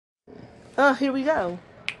Here we go.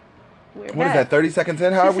 We're What back. is that, 30 seconds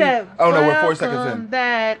in? How are She we? said, Oh, no, we're 4 seconds welcome in.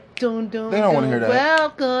 back. Dun, dun, They don't want to hear that.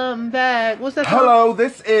 Welcome back. What's that song? Hello,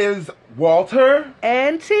 this is Walter.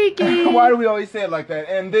 And Tiki. Why do we always say it like that?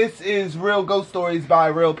 And this is Real Ghost Stories by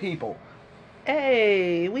Real People.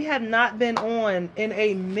 Hey, we have not been on in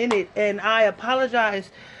a minute, and I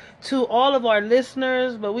apologize to all of our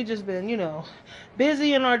listeners, but we just been,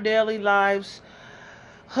 busy in our daily lives.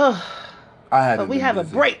 I haven't But we been have busy.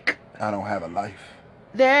 a break. I don't have a life.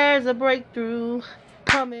 There's a breakthrough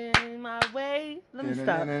coming my way. Let me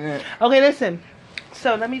stop. Okay, listen.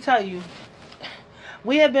 So let me tell you,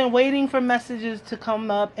 we have been waiting for messages to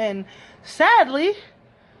come up, and sadly,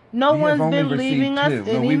 no one's been leaving us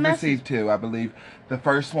any we've messages. received two, I believe. The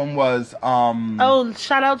first one was Oh,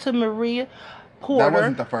 shout out to Maria Porter. That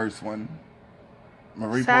wasn't the first one.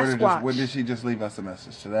 Marie Porter Sasquatch. when did she just leave us a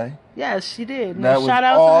message today? Yes, she did. That was shout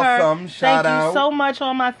out awesome. to her. Shout Thank out. you so much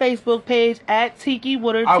on my Facebook page at Tiki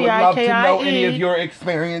Woodard. I would love to know Tikie any of your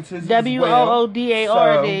experiences.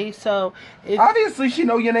 WOODARD. So obviously she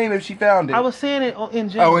know your name if she found it. I was saying it in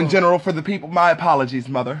general. Oh, in general for the people. My apologies,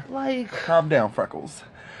 mother. Like, calm down, Freckles.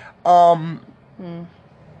 Go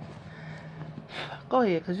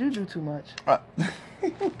ahead, cause you do too much.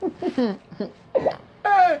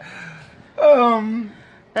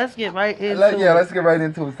 Let's get right into it. Let's get right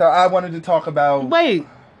into it. So I wanted to talk about. Wait,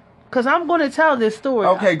 cause I'm going to tell this story.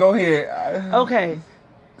 Okay, go ahead. Okay,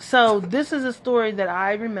 so this is a story that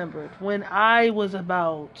I remembered when I was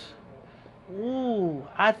about.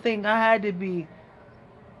 I think I had to be.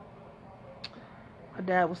 My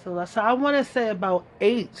dad was still alive, so I want to say about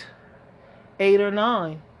 8 or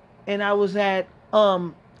 9, and I was at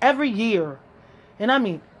every year, and I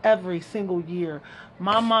mean every single year,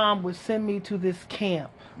 my mom would send me to this camp.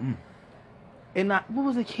 And what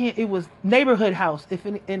was the camp? It was Neighborhood House.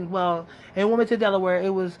 In Wilmington, Delaware, it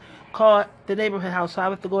was called the Neighborhood House. So I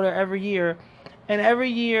would have to go there every year, and every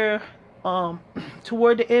year,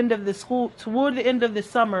 toward the end of the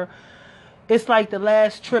summer, it's like the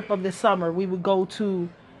last trip of the summer. We would go to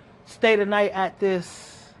stay the night at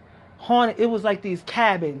this haunted. It was like these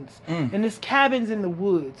cabins, and this cabins in the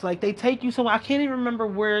woods. Like they take you somewhere. I can't even remember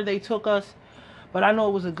where they took us, but I know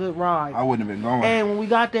it was a good ride. I wouldn't have been going. And when we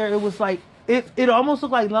got there, it was like it almost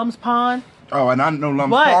looked like Lum's Pond. Oh, and I know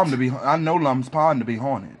Lum's Pond to be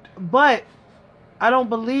haunted. But I don't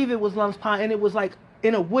believe it was Lum's Pond, and it was like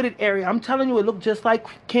in a wooded area. I'm telling you, it looked just like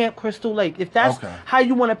Camp Crystal Lake. If that's how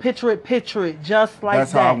you want to picture it just like that.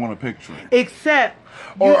 That's how I want to picture it. Except.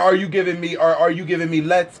 Or are you giving me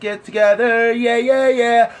let's get together,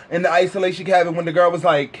 yeah, in the isolation cabin when the girl was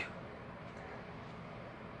like,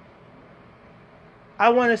 I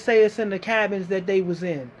want to say it's in the cabins that they was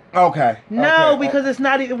in. Okay. No, because it's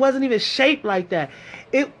not. It wasn't even shaped like that.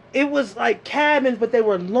 It was like cabins, but they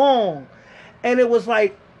were long, and it was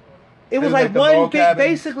like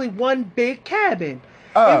basically one big cabin.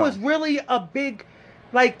 Oh. It was really a big,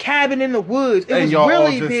 like cabin in the woods. It was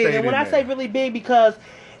really big, and when I say really big, because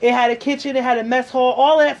it had a kitchen, it had a mess hall,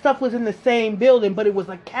 all of that stuff was in the same building, but it was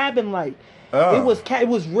a cabin like. Oh. It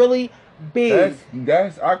was really big.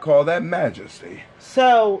 I call that majesty.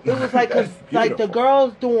 So it was like like the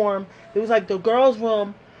girls' dorm. It was like the girls'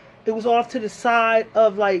 room. It was off to the side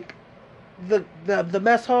of like the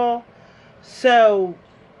mess hall. So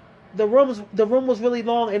the room was really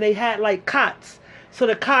long, and they had like cots. So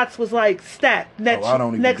the cots was like stacked next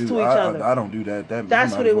to each other. I don't do that.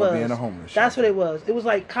 That's what it was. Being a homeless That's what it was. It was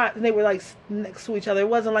like cots, and they were like next to each other. It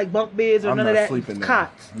wasn't like bunk beds or none of that.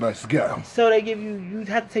 Cots. Let's go. So they give you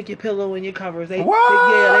have to take your pillow and your covers. They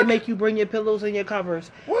make you bring your pillows and your covers.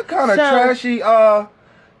 What kind of trashy?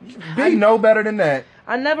 Be no better than that.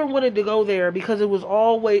 I never wanted to go there because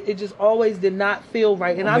it just always did not feel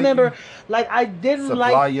right. And I remember, like, I didn't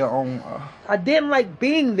like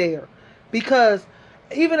being there because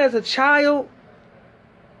even as a child,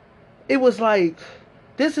 it was like,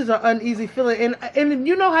 this is an uneasy feeling. And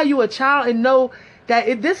you know how you a child and know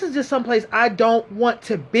that this is just someplace I don't want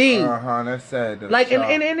to be. That's sad. Like,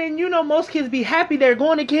 and you know, most kids be happy they're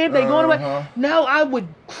going to camp, they're going away. No, I would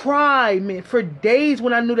cry, man, for days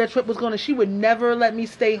when I knew that trip was going to. She would never let me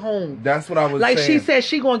stay home. That's what I was saying. Like, she said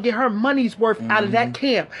she going to get her money's worth out of that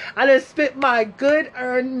camp. I just spent my good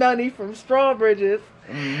earned money from Strawbridges.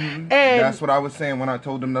 And that's what I was saying when I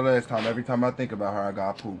told them the last time. Every time I think about her, I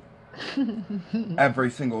got poop.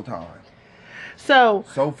 Every single time. So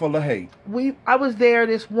full of hate. I was there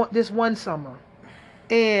this one summer,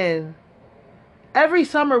 and every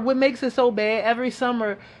summer, what makes it so bad? Every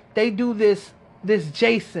summer they do this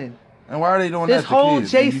Jason. And why are they doing this that? This whole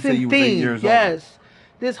Jason theme. Yes,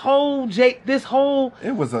 This whole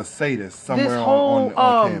It was a sadist somewhere on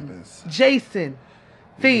campus. Jason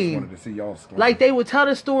theme. Wanted to see y'all scream. Like they would tell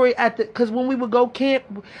the story because when we would go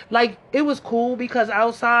camp, like it was cool because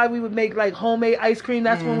outside we would make like homemade ice cream.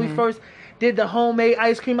 That's when we first did the homemade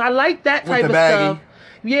ice cream. I like that type of stuff.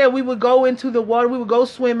 Yeah, we would go into the water. We would go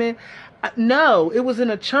swimming. No, it was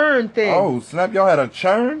in a churn thing. Oh, snap! Y'all had a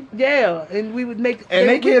churn? Yeah, and we would make. And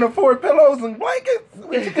they can't afford pillows and blankets.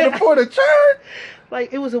 We can afford a churn.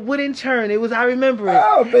 Like, it was a wooden churn. It was, I remember it.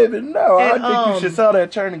 Oh, baby, no. And, I think you should sell that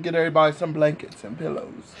churn and get everybody some blankets and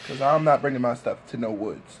pillows. Because I'm not bringing my stuff to no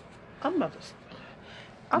woods. I'm about to...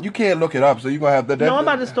 You can't look it up, so you're going to have to... No, I'm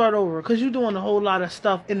about to start over. Because you're doing a whole lot of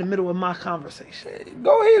stuff in the middle of my conversation.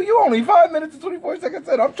 Go ahead. You only 5 minutes and 24 seconds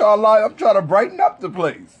in. I'm trying to brighten up the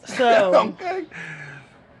place. So... Okay.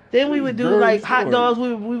 Then we would do like hot dogs.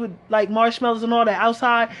 We would like marshmallows and all that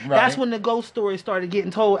outside. Right. That's when the ghost stories started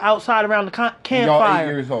getting told outside around the campfire. Y'all 8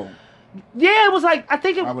 years old. Yeah, it was like I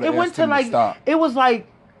think it went to like it was like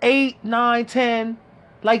 8, 9, 10,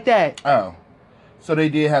 like that. Oh, so they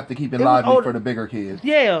did have to keep it lively for the bigger kids.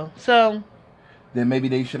 Yeah, so. Then maybe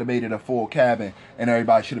they should have made it a full cabin and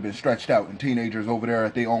everybody should have been stretched out and teenagers over there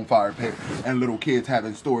at their own fire pit and little kids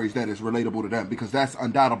having stories that is relatable to them because that's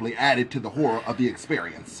undoubtedly added to the horror of the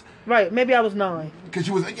experience. Right, maybe I was 9. Because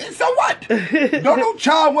you was like, so what? Don't no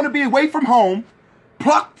child want to be away from home,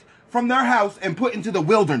 plucked from their house and put into the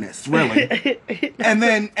wilderness, really. and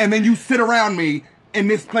then you sit around me in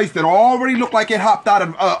this place that already looked like it hopped out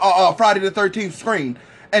of Friday the 13th screen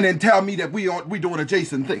and then tell me that we doing a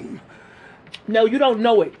Jason thing. No, you don't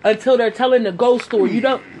know it until they're telling the ghost story. You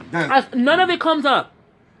don't. None of it comes up.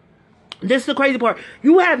 This is the crazy part.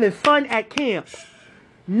 You having fun at camp.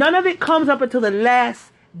 None of it comes up until the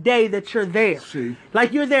last day that you're there. See.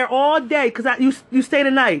 Like you're there all day because you stay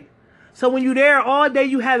the night. So when you're there all day,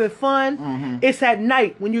 you having fun. It's at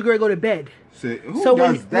night when you're gonna go to bed. See,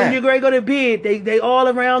 when you're gonna go to bed, they all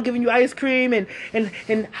around giving you ice cream and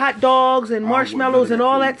hot dogs and marshmallows and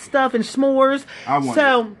all that stuff and s'mores.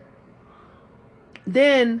 So.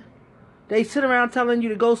 Then they sit around telling you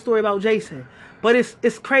the ghost story about Jason. But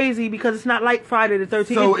it's crazy because it's not like Friday the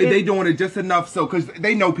 13th. So they doing it just enough so because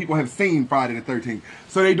they know people have seen Friday the 13th.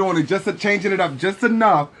 So they doing it changing it up just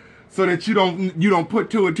enough so that you don't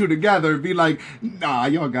put 2 and 2 together and be like, nah,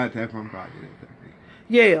 y'all got that from Friday the 13th.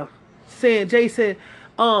 Yeah. Saying Jason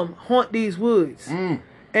haunt these woods.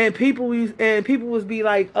 And people was be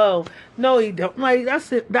like, oh, no, he don't. Like,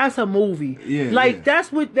 that's a movie. Yeah, like, that's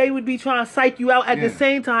what they would be trying to psych you out at the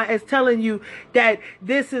same time as telling you that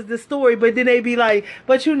this is the story. But then they be like,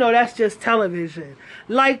 but you know, that's just television.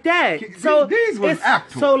 Like that. So these was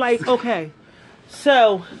actors. So, like, okay.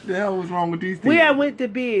 So. What the hell was wrong with these things? We had went to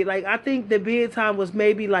bed. Like, I think the bed time was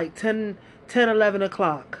maybe like 10, 11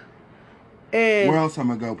 o'clock. And where else I'm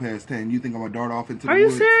going to go past 10? You think I'm going to dart off into the woods? Are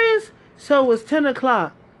you serious? So it was 10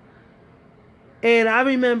 o'clock. And I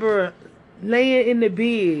remember laying in the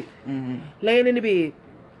bed,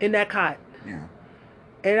 in that cot. Yeah.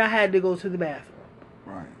 And I had to go to the bathroom.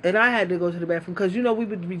 Right. And I had to go to the bathroom because, you know, we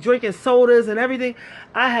would be drinking sodas and everything.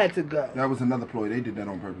 I had to go. That was another ploy. They did that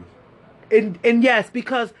on purpose. And yes,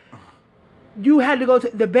 because you had to go to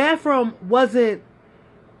the bathroom wasn't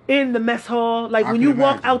in the mess hall. Like when you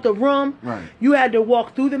walk out the room, you had to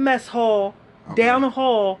walk through the mess hall, down the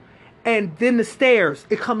hall, and then the stairs.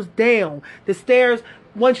 It comes down. The stairs,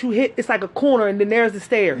 once you hit, it's like a corner, and then there's the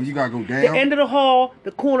stairs. And you gotta go down? The end of the hall,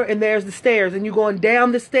 the corner, and there's the stairs. And you're going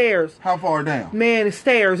down the stairs. How far down? Man, the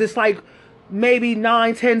stairs. It's like maybe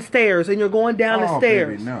 9, 10 stairs, and you're going down the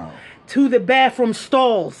stairs. Baby, no. To the bathroom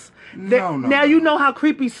stalls. Now you know how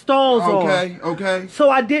creepy stalls are. Okay. So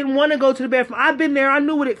I didn't want to go to the bathroom. I've been there. I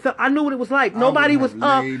knew what it felt. I knew what it was like. Nobody was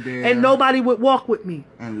up, and nobody would walk with me.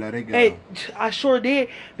 And let it go. And I sure did.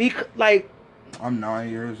 I'm 9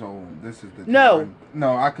 years old. This is the time.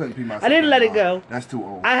 No, I couldn't be myself. I didn't let it go. That's too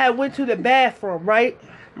old. I had went to the bathroom, right?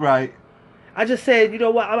 Right. I just said, you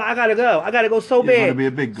know what? I gotta go. I gotta go so bad. You want to be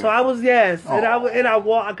a big girl. So I was and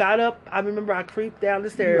I got up. I remember I creeped down the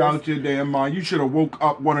stairs. You out your damn mind. You should have woke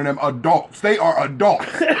up one of them adults. They are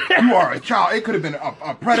adults. You are a child. It could have been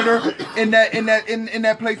a predator in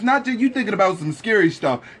that place. Not just you thinking about some scary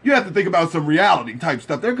stuff. You have to think about some reality type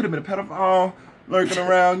stuff. There could have been a pedophile lurking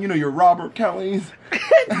around. You know, your Robert Kellys.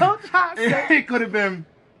 Don't try to say. It could have been.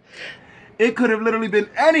 It could have literally been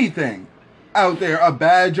anything. Out there, a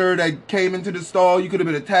badger that came into the stall. You could have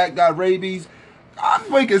been attacked, got rabies.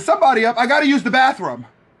 I'm waking somebody up. I got to use the bathroom.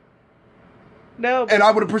 No. And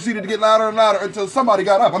I would have proceeded to get louder and louder until somebody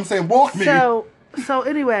got up. I'm saying, walk me. So So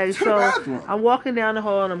anyway, the so bathroom. I'm walking down the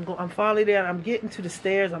hall and I'm finally there. I'm getting to the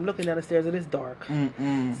stairs. I'm looking down the stairs and it's dark.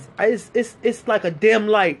 It's like a dim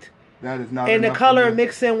light. That is not. And the enough color for me.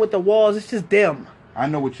 mixed in with the walls. It's just dim. I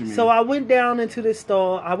know what you mean. So I went down into the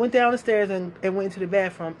stall. I went down the stairs and went into the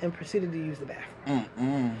bathroom and proceeded to use the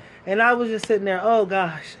bathroom. And I was just sitting there. Oh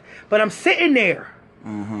gosh! But I'm sitting there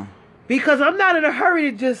because I'm not in a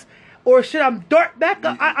hurry to just. Or should I dart back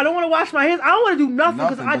up? I don't want to wash my hands. I don't want to do nothing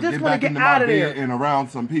because I just want to get out of there. And around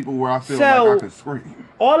some people where I feel like I could scream.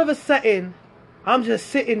 All of a sudden, I'm just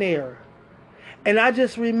sitting there. And I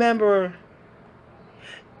just remember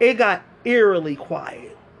it got eerily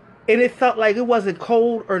quiet. And it felt like it wasn't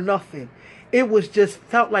cold or nothing. It was just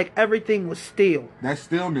felt like everything was still. That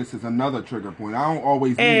stillness is another trigger point. I don't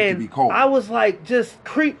always need it to be cold. I was like just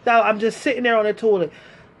creeped out. I'm just sitting there on the toilet.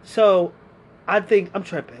 So I think I'm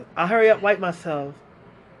tripping. I hurry up, wipe myself,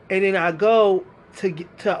 and then I go to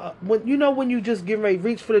get to when you just get ready,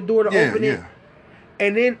 reach for the door to open it,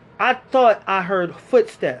 and then I thought I heard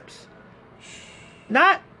footsteps,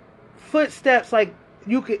 not footsteps like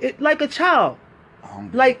like a child,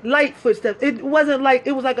 like light footsteps. It wasn't like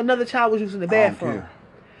it was like another child was using the bathroom. I don't care.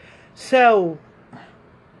 So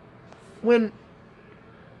when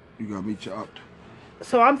you got me chopped.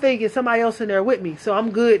 So I'm thinking somebody else in there with me, so I'm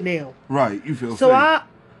good now. Right, you feel so safe.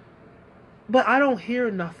 But I don't hear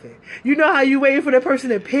nothing. You know how you waiting for the person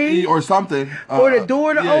to pee or something, or the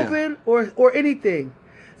door to open, or anything.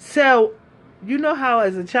 So you know how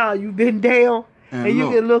as a child you been down and you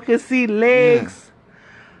can look and see legs.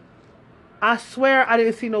 Yeah. I swear I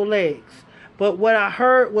didn't see no legs, but what I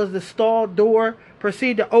heard was the stall door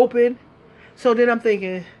proceed to open. So then I'm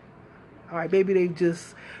thinking, all right, maybe they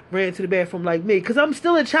just ran to the bathroom like me, because I'm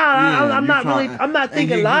still a child. Yeah, I'm not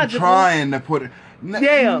thinking logical. You're trying to put it.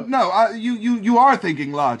 No, you are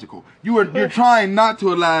thinking logical. You're trying not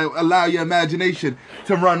to allow your imagination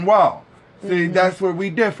to run wild. See, that's where we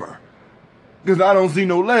differ. Because I don't see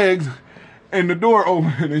no legs, and the door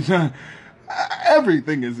open and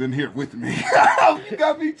everything is in here with me. You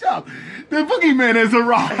got me chopped. The boogeyman has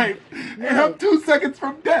arrived, and I'm 2 seconds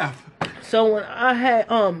from death. So when I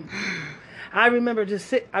had I remember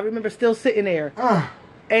still sitting there.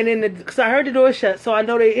 And then because I heard the door shut, so I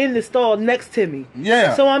know they in the stall next to me.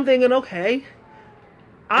 Yeah. So I'm thinking, okay,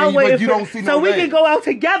 I'll wait so we can go out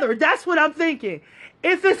together. That's what I'm thinking.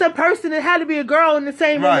 If it's a person, it had to be a girl in the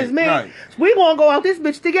same room as me. Right. We gonna go out this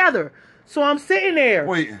bitch together. So I'm sitting there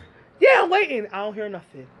waiting. Yeah, I'm waiting. I don't hear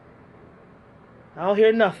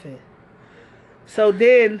nothing. So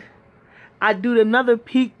then I do another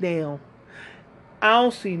peek down. I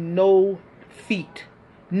don't see no feet,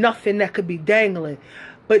 nothing that could be dangling.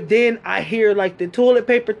 But then I hear like the toilet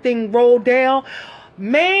paper thing roll down.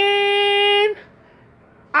 Man,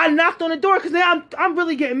 I knocked on the door because now I'm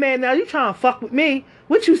really getting mad now. You trying to fuck with me?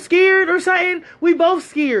 What, you scared or something? We both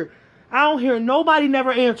scared. I don't hear nobody,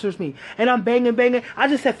 never answers me. And I'm banging. I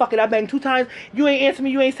just said, fuck it, I banged 2 times. You ain't answer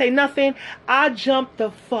me, you ain't say nothing. I jumped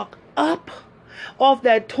the fuck up off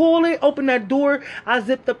that toilet, opened that door. I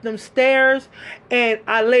zipped up them stairs, and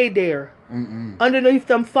I laid there. Underneath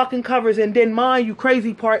them fucking covers. And then mind you,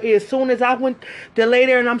 crazy part is, soon as I went to lay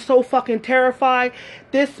there and I'm so fucking terrified,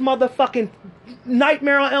 this motherfucking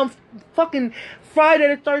Nightmare on Elm, fucking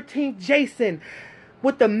Friday the 13th Jason,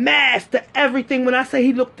 with the mask, the everything, when I say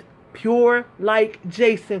he looked pure like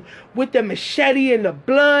Jason, with the machete and the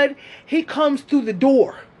blood, he comes through the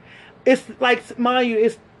door. It's like, mind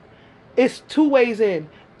you, it's 2 ways in,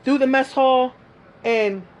 through the mess hall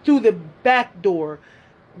and through the back door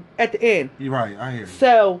at the end. You're right, I hear you.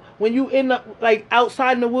 So when you end up like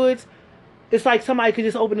outside in the woods, it's like somebody could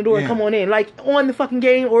just open the door and come on in, like on the fucking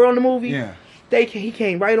game or on the movie. Yeah, he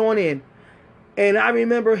came right on in, and I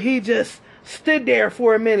remember he just stood there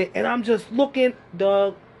for a minute, and I'm just looking,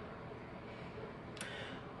 dog.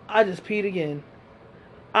 I just peed again.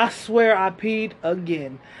 I swear I peed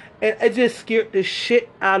again, and it just scared the shit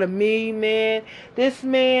out of me, man. This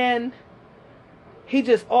man, he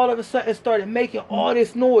just all of a sudden started making all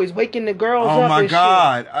this noise, waking the girls up. Oh my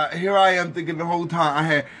God! Shit. Here I am thinking the whole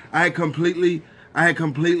time. I had completely.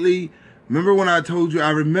 Remember when I told you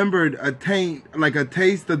I remembered a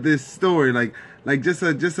taste of this story, like just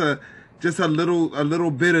a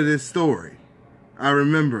little bit of this story. I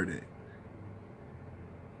remembered it,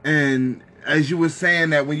 and as you were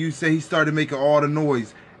saying that, when you say he started making all the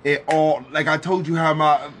noise, it all, like I told you how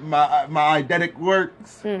my eidetic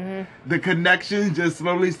works. Mm-hmm. The connections just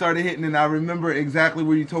slowly started hitting, and I remember exactly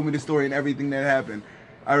where you told me the story and everything that happened.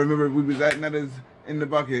 I remember we was at Netta's in the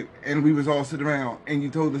bucket, and we was all sitting around, and you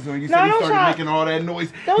told us, and you No, said he don't started try- making all that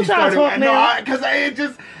noise. don't He try to started, talk, man.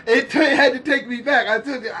 because it had to take me back. I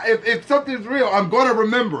told you, if something's real, I'm gonna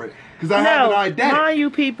remember it because I have an identity. mind you,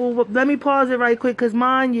 people, let me pause it right quick, because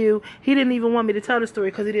mind you, he didn't even want me to tell the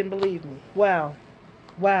story because he didn't believe me. Wow,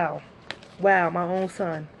 my own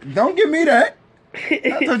son. Don't give me that.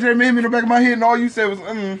 I told you that made me in the back of my head, and all you said was,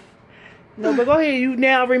 No, but go ahead. You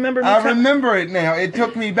now remember me. I remember it now. It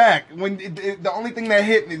took me back. When the only thing that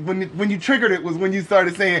hit me when you triggered it was when you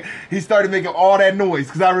started saying he started making all that noise.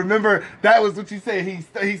 Because I remember that was what you said.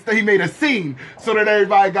 He made a scene so that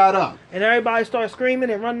everybody got up. And everybody started screaming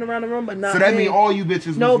and running around the room, but not So that me. means all you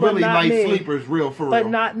bitches No, was but really not light me. sleepers, real for real. But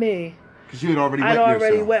not me. Because you had already I'd wet already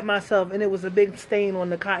yourself. wet myself, and it was a big stain on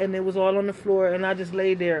the cot, and it was all on the floor, and I just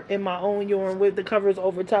laid there in my own urine with the covers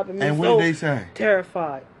over top of me. And what so did they say?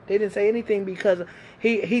 Terrified. They didn't say anything because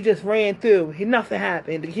he just ran through. Nothing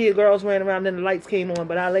happened. The girls ran around, then the lights came on,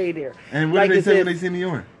 but I lay there. And what did they say when they seen the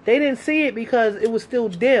urine? They didn't see it because it was still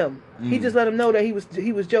dim. He just let them know that he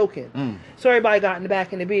was joking. So everybody got in the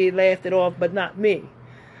back of the bed, laughed it off, but not me.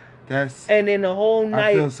 And then the whole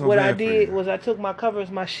night, so what I bad for did you. was I took my covers,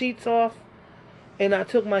 my sheets off, and I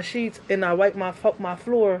took my sheets and I wiped my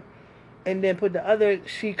floor, and then put the other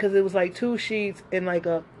sheet, because it was like two sheets and like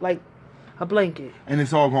a blanket. And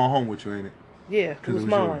it's all going home with you, ain't it? Yeah, it was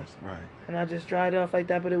mine. yours. Right. And I just dried it off like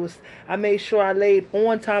that, but I made sure I laid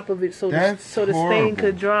on top of it so the stain horrible.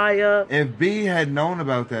 could dry up. If B had known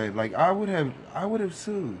about that, like I would have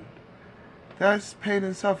sued. That's pain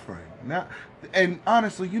and suffering. Now, and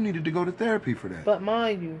honestly, you needed to go to therapy for that. But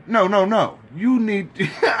mind you, No. You need. See,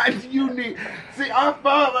 I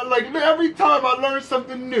found like every time I learn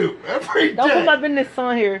something new. Every don't day. put my business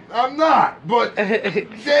on here. I'm not, but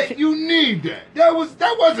that you need that.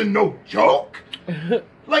 That wasn't no joke.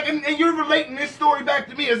 Like, and you're relating this story back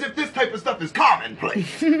to me as if this type of stuff is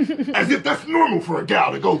commonplace. As if that's normal for a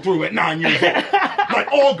gal to go through at 9 years old. Like,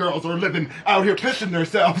 all girls are living out here pissing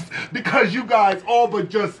themselves because you guys all but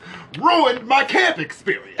just ruined my camp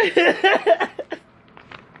experience.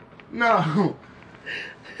 No.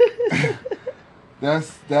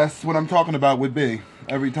 That's what I'm talking about with B.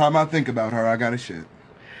 Every time I think about her, I got a shit.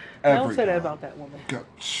 Don't say that about that woman.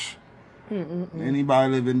 Anybody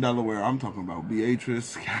live in Delaware? I'm talking about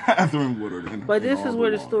Beatrice, Catherine Woodard. But this is where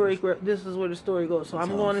the story goes. So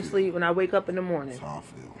I'm going to sleep and I wake up in the morning. That's how I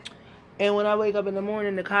feel. And when I wake up in the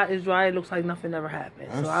morning, the cot is dry. It looks like nothing ever happened.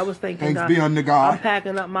 So I was thinking, thanks be unto God. I'm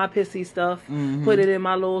packing up my pissy stuff, put it in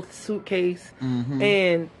my little suitcase,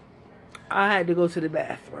 and I had to go to the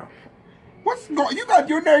bathroom. What's going? You got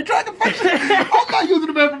urinary tract infection? I'm not using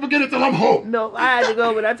the bathroom again until I'm home. No, I had to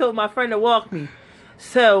go, but I told my friend to walk me.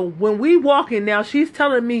 So when we walking now, she's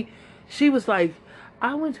telling me, she was like,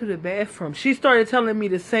 I went to the bathroom. She started telling me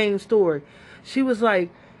the same story. She was like,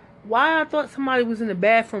 why I thought somebody was in the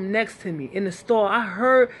bathroom next to me in the stall. I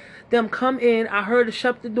heard them come in. I heard her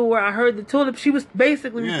shut the door. I heard the toilet. She was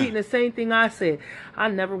basically repeating the same thing I said. I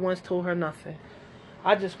never once told her nothing.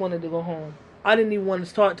 I just wanted to go home. I didn't even want to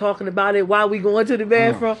start talking about it while we going to the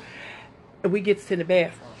bathroom. And we get to the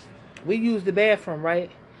bathroom. We use the bathroom, right?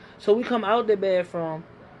 So we come out the bathroom,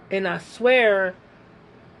 and I swear,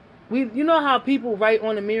 you know how people write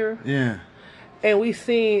on the mirror? Yeah. And we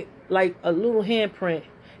seen like a little handprint,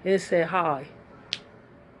 and it said hi.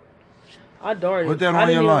 I darted. Put that I on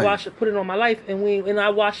didn't your even life. put it on my life, and I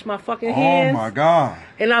washed my fucking hands. Oh my God.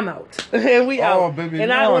 And I'm out. And we out. Oh baby, and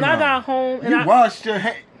no, when I got home, and you washed your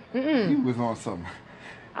hands. You was on something.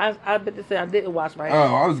 I bet to say I didn't wash my Oh,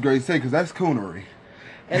 hands. I was going to say because that's coonery.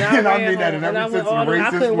 And I, And I ran mean that home, in and I every went sense of the I racist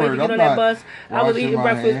couldn't wait to word. get I'm on that not bus. I was washing eating my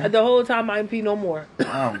breakfast hands. the whole time. I didn't pee no more. I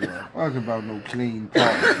don't give a fuck about no clean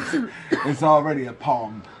palms. It's already a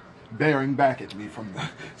palm bearing back at me from the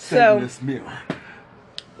stainless mirror.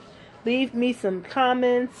 Leave me some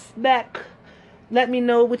comments back. Let me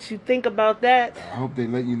know what you think about that. I hope they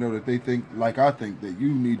let you know that they think, like I think, that you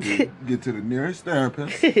need to get to the nearest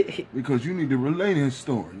therapist because you need to relay this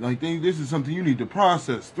story. Like, this is something you need to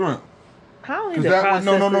process through. How is Because it that was,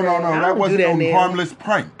 no, that wasn't a now. harmless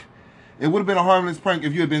prank. It would have been a harmless prank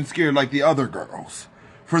if you had been scared like the other girls.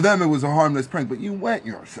 For them, it was a harmless prank, but you wet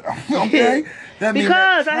yourself, okay? That mean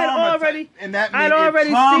Because that I had already, and that I'd mean already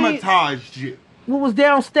it traumatized you. what was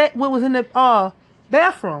downstairs, what was in the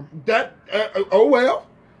bathroom. That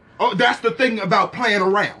that's the thing about playing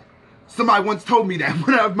around. Somebody once told me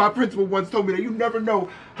that. My principal once told me that you never know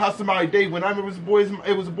how somebody day. When I remember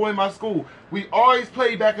it was a boy in my school. We always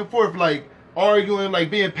played back and forth, like arguing,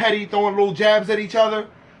 like being petty, throwing little jabs at each other.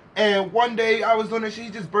 And one day I was doing that, she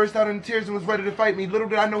just burst out in tears and was ready to fight me. Little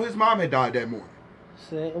did I know his mom had died that morning.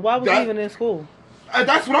 Why was he even in school?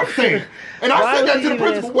 That's what I'm saying. And I Why said was that he to the even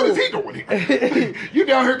in principal. What is he school? doing here? You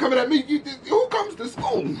down here coming at me? Who comes to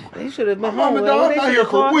school? They should have been My home. mama, Well, dog, they I'm not should here have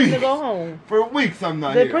for called him weeks. to go home. For weeks, I'm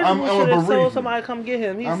not The here. principal I'm should have on told somebody bereavement. to come get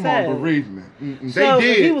him. He I'm said. on bereavement. So, They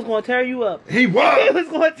did. he was going to tear you up. He was. He was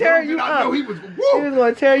going to tear you I up. know he was. He was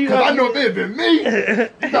going to tear you up. Because I know if it had been me,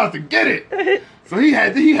 he about to get it. So he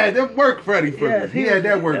had that work ready for Yes, me. He had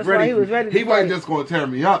that work that's ready. why he was ready to He wasn't fight. just going to tear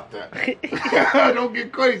me up. Don't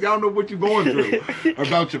get crazy. I don't know what you're going through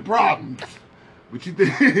about your problems. But you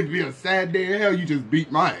think it'd be a sad day in hell, you just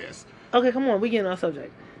beat my ass. Okay, come on. We getting off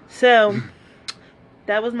subject. So,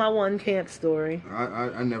 that was my one camp story.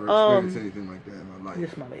 I never experienced anything like that in my life.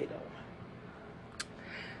 This is my baby.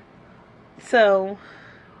 So,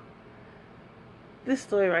 this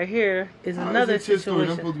story right here is another It's your story. I'm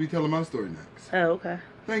situation. supposed to be telling my story next. Oh, okay.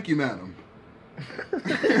 Thank you, madam.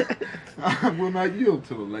 I will not yield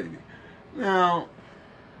to the lady. Now,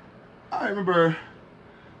 I remember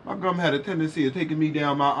my grandma had a tendency of taking me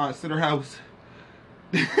down my aunt's at her house.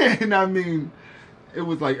 And I mean, it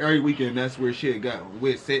was like every weekend, that's where she'd go.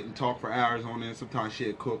 We'd sit and talk for hours on there. Sometimes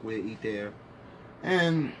she'd cook, we'd eat there.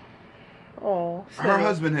 And Oh, her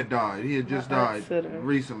husband had died. He had just died Sitter.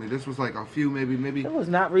 recently. This was like a few, maybe. It was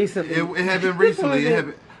not recently. It had been recently. It had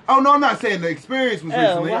been, oh, no, I'm not saying the experience was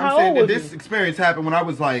recently. well, I'm how saying old that was this you? experience happened when I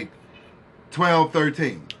was like 12,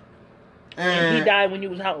 13. And he died when you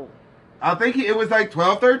was how old? I think it was like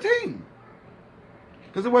 12, 13.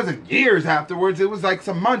 Because it wasn't years afterwards. It was like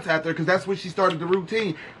some months after, because that's when she started the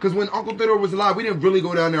routine. Because when Uncle Theodore was alive, we didn't really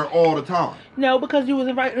go down there all the time. No, because you was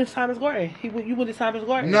invited to Simon's Garden. You went to Simon's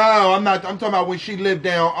Garden. No, I'm not. I'm talking about when she lived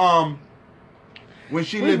down, when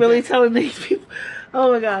she We lived really telling these people.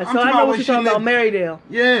 Oh my God. I'm So I talking know about what when you're she talking about, lived- Marydale.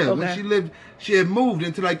 Yeah, Okay. when she had moved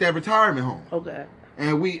into like that retirement home. Okay.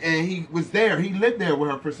 And he was there. He lived there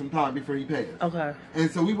with her for some time before he passed. Okay.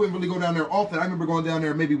 And so we wouldn't really go down there often. I remember going down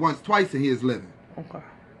there maybe once, twice in his living. Okay.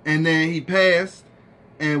 And then he passed,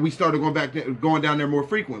 and we started going down there more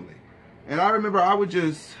frequently. And I remember I would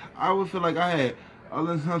feel like I had all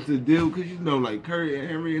this stuff to do, because you know, like Curry and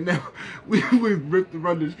Henry and them, we ripped to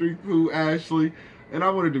run the street through Ashley, and I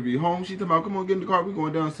wanted to be home. She told me, come on, get in the car, we're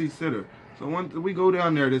going down and see Sitter. So we go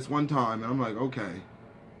down there this one time, and I'm like, okay.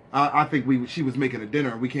 I think she was making a dinner,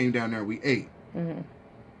 and we came down there and we ate. Mm-hmm.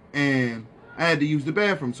 And I had to use the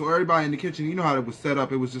bathroom. So everybody in the kitchen, you know how it was set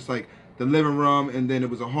up. It was just like the living room, and then it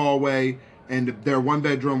was a hallway, and their one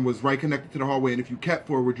bedroom was right connected to the hallway. And if you kept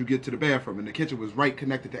forward, you get to the bathroom, and the kitchen was right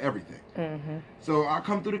connected to everything. Mm-hmm. So I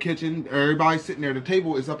come through the kitchen. Everybody's sitting there. The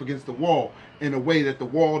table is up against the wall in a way that the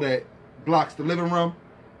wall that blocks the living room,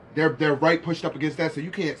 they're right pushed up against that, so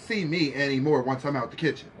you can't see me anymore once I'm out the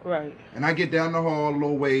kitchen. Right. And I get down the hall a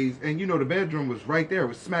little ways, and you know the bedroom was right there. It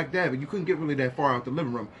was smack dab, and you couldn't get really that far out the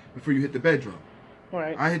living room before you hit the bedroom.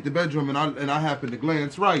 Right. I hit the bedroom, and I happened to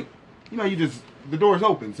glance right. You know, the door's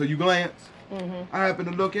open, so you glance. Mm-hmm. I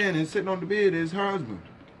happened to look in, and sitting on the bed is her husband.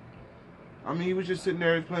 I mean, he was just sitting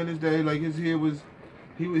there playing his day, like his head was,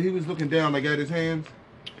 he was looking down, like at his hands.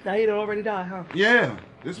 Now he'd already died, huh? Yeah,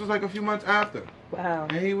 this was like a few months after. Wow.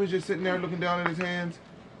 And he was just sitting there looking down at his hands,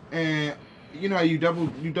 and you know how you double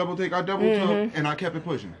take, I double took, and I kept it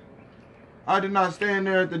pushing. I did not stand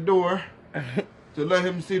there at the door to let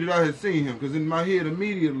him see that I had seen him, because in my head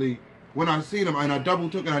immediately, when I seen him and I double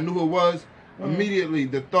took and I knew who it was, immediately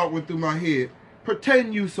the thought went through my head,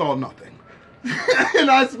 pretend you saw nothing. And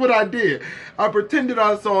that's what I did. I pretended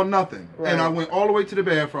I saw nothing. Right. And I went all the way to the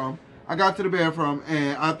bathroom. I got to the bathroom,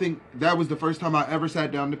 and I think that was the first time I ever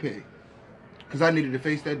sat down to pee. Because I needed to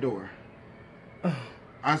face that door.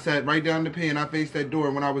 I sat right down to pee, and I faced that door.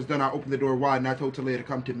 And when I was done, I opened the door wide, and I told Talia to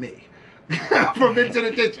come to me. From into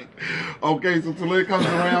the kitchen. Okay, so Talia comes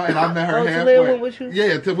around, and I met her halfway. Talia went with you?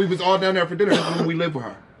 Yeah, till we was all down there for dinner. That's when we lived with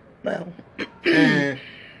her. Well. And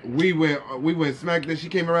we went smack. Then she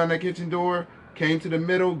came around that kitchen door, came to the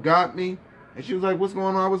middle, got me, and she was like, "What's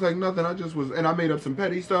going on?" I was like, "Nothing. I just was," and I made up some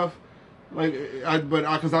petty stuff, like,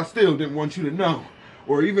 because I still didn't want you to know,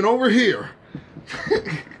 or even over here,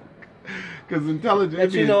 because intelligent.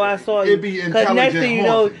 But you know, I saw you. It'd be Because intelligent. next thing you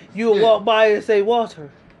know, you would walk by and say, Walter,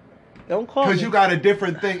 don't call me. Because you got a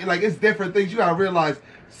different thing. Like, it's different things. You got to realize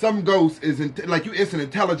some ghosts it's an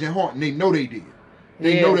intelligent haunting. They know they did.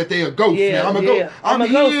 They know that they a ghost. Yeah, Now, I'm a yeah. ghost. I'm a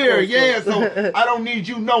ghost, here. ghost, Yeah, ghost. so I don't need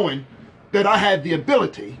you knowing that I have the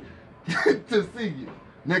ability to see you.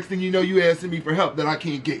 Next thing you know, you asking me for help that I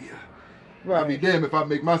can't get you. Right. I'll be damned if I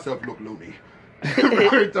make myself look loony.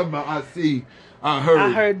 Talking about I see, I heard. I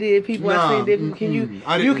heard dead people. I seen dead people. Can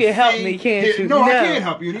you can help me, can't you? No, I can't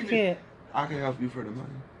help you. I can't. I can help you for the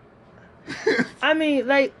money. I mean,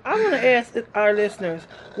 like, I want to ask our listeners,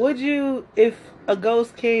 would you, if a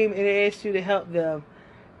ghost came and asked you to help them,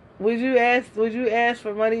 would you ask? Would you ask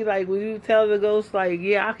for money? Like, would you tell the ghost, like,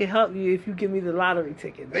 yeah, I can help you if you give me the lottery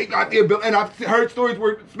ticket? They got the ability, and I've heard stories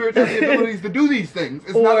where spirits have the abilities to do these things.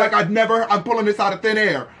 It's not like I'm pulling this out of thin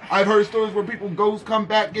air. I've heard stories where ghosts come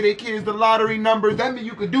back, get their kids the lottery numbers. That means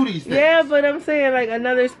you could do these things. Yeah, but I'm saying, like,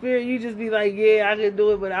 another spirit, you just be like, yeah, I can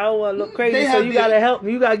do it, but I don't want to look crazy, so you got to help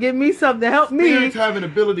me. You got to give me something to help me. Spirits have an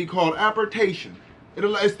ability called apportation.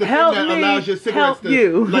 It's the help thing that allows your cigarettes help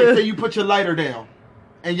you. Like, say you put your lighter down,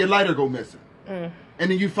 and your lighter go missing. And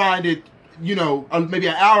then you find it, you know, maybe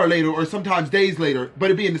an hour later or sometimes days later,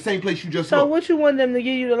 but it be in the same place you just So looked. what you want them to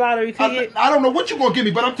give you the lottery ticket? I don't know what you're going to give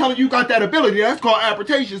me, but I'm telling you got that ability. That's called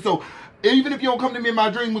apportation. So even if you don't come to me in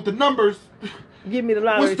my dream with the numbers, give me the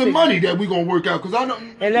lottery what's the ticket. money that we going to work out? Because I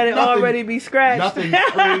don't. And let it already be scratched. Nothing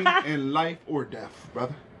free in life or death,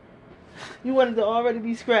 brother. You want it to already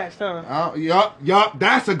be scratched, huh? Yup.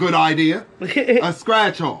 That's a good idea. A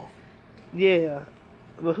scratch off. Yeah.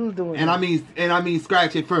 But who's doing and that? I mean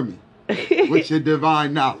scratch it for me with your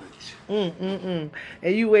divine knowledge. And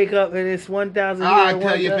you wake up and it's 1,000. I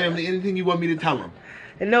tell your family anything you want me to tell them.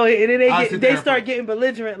 And no, and then they start getting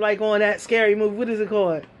belligerent, like on that scary movie. What is it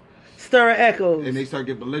called? Stir Echoes. And they start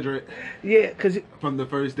getting belligerent. Yeah, because from the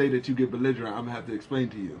first day that you get belligerent, I'm gonna have to explain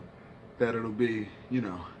to you that it'll be, you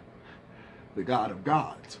know, the God of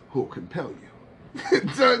gods who'll compel you.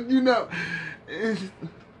 So you know. I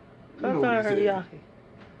thought I heard Yaki.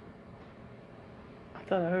 I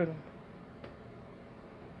thought I heard him.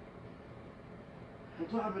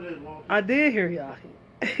 What time it is, Walter? I did hear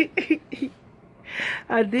Yaki.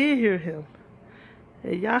 I did hear him.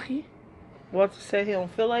 Hey, Yaki, Walter said he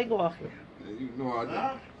don't feel like walking. You know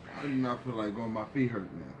I do not feel like going. My feet hurt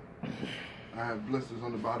now. I have blisters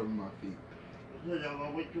on the bottom of my feet. Y'all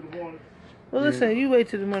gonna wait till the morning? Well, listen, you wait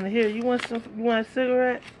till the morning. Here, you want a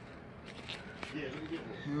cigarette? Yeah, let me get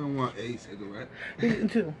one. I don't want a cigarette. Me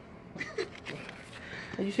too.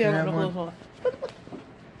 And you see I got no clothes on.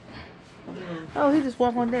 Oh, he just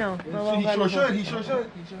walked on down. He sure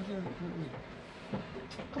should.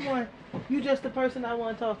 Come on. You just the person I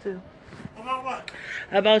want to talk to. About what?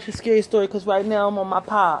 About your scary story, because right now I'm on my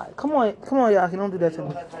pod. Come on, Yaki, don't do that to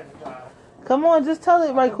me. Come on, just tell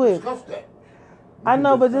it right quick. I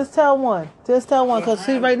know, but just tell one. Just tell one, because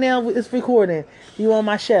see, right now it's recording. You on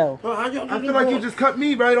my show. I feel like you just cut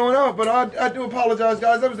me right on off, but I do apologize,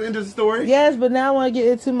 guys. That was the end of the story. Yes, but now I want to get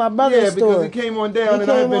into my brother's story. Yeah, because it came on down,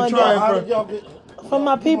 and I've been trying for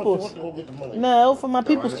my peoples. No, for my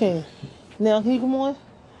people's king. Now, can you come on?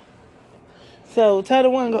 So tell the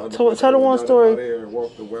one story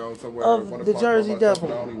of the Jersey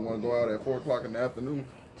Devil. I don't even want to go out at 4 o'clock in the afternoon.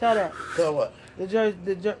 Tell that. Tell what? The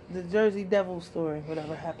Jersey Devil story,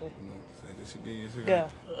 whatever happened. Yeah.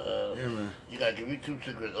 Yeah, man. You gotta give me 2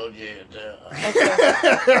 cigarettes. Oh yeah.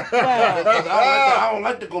 Okay. I don't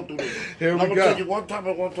like to go through this. Here we I'm gonna go. tell you one time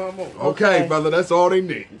and one time more. Okay, brother, that's all they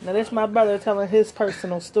need. Now this is my brother telling his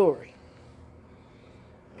personal story.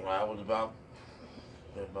 I was about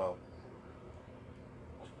a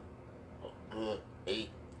good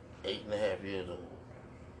 8.5 years old.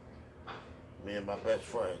 Me and my best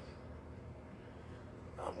friend.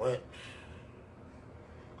 I went.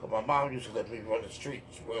 Cause my mom used to let me run the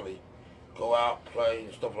streets, really, go out, play,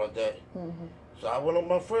 and stuff like that. Mm-hmm. So I went over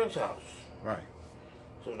my friend's house. Right.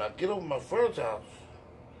 So when I get over my friend's house,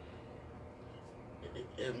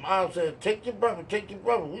 his mom said, take your brother.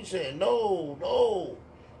 We said, no,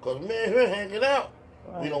 because me and her hanging out.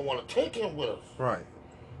 Right. We don't want to take him with us. Right.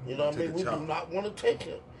 You know what I mean? We do not want to take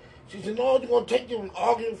him. She said, no, you're going to take him,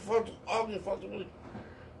 arguing, fucking with him.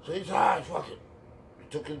 So he said, all right, fuck it. He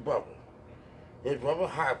took his brother. His brother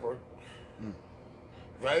hyper,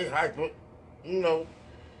 very hyper, you know,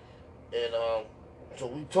 and so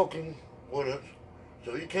we took him with us.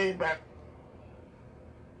 So he came back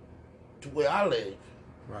to where I live.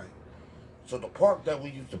 Right. So the park that we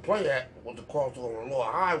used to play at was across on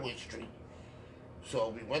Lower Highway Street. So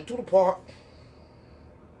we went to the park.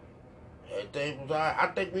 Everything was all right. I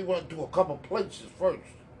think we went to a couple places first,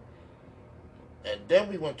 and then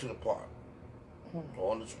we went to the park.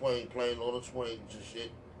 On the swing, playing on the swings and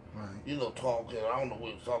shit. Right. You know, talking. I don't know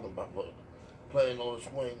what he's talking about, but playing on the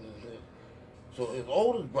swings and shit. So his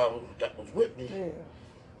oldest brother that was with me,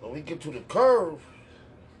 when we get to the curve,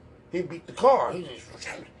 he beat the car. He just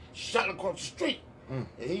shot across the street. And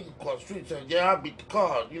he across the street said, yeah, I beat the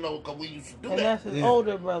car, you know, because we used to do that. And that's his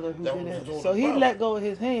older brother who did it. So he let go of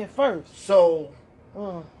his hand first. So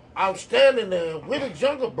I'm standing there with his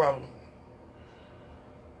younger brother.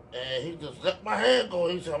 And he just let my hand go.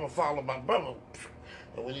 He said, I'm going to follow my brother.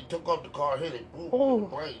 And when he took off the car, hit it, boom, the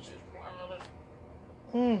brains.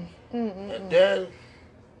 And then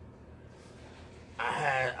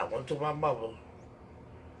I went to my mother.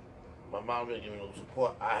 My mom didn't give me no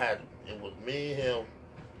support. It was me and him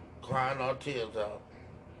crying our tears out.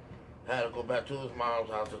 Had to go back to his mom's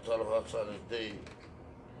house to tell her son is dead.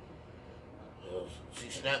 She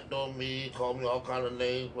snapped on me, called me all kind of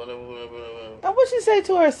names, whatever. And what'd she say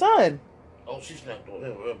to her son? Oh, she snapped on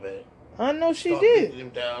him real bad. I know she Started did. beating him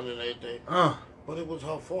down and everything. But it was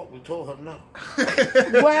her fault. We told her no.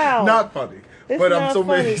 Wow. Not funny. It's but not I'm so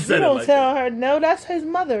mad funny. he said You it don't like tell that. her no. That's his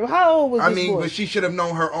mother. How old was I this mean, boy? but she should have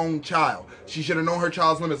known her own child. She should have known her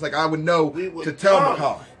child's limits. Like I would know We was to tell young.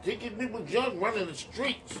 Makai. Thinking we was young running the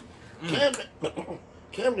streets.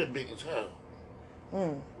 Camden big as hell.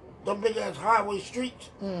 Them big ass highway streets.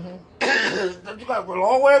 You got to run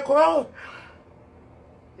all the way across.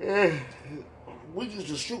 We used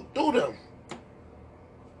to shoot through them.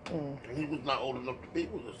 And he was not old enough to be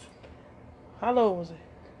with us. How old was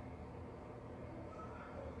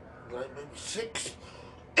he? Like maybe 6.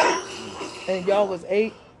 And y'all was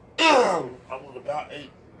 8? I was about 8.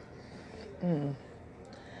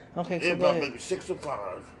 Okay, so Yeah, go about ahead. maybe 6 or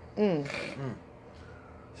 5.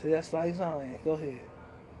 See, that's like something. Go ahead.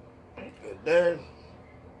 And then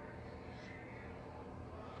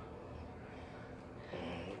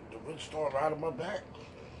the witch started riding my back.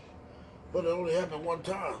 But it only happened one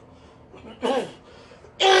time. What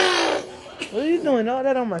are you doing all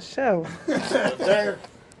that on my show? And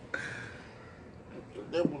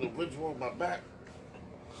then when the witch was on my back,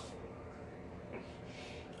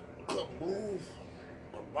 I couldn't move.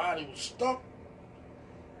 My body was stuck.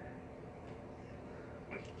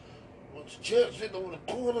 With the chair sitting over the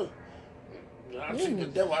corner, and I see the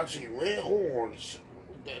devil. I see red horns.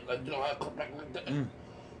 Like, you know, I come back like that.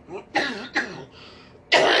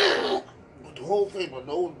 With the whole thing, my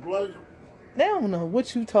nose bloody. They don't know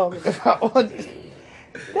what you talking about.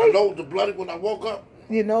 My nose was bloody when I woke up.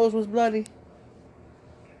 Your nose was bloody?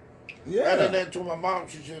 And then told my mom,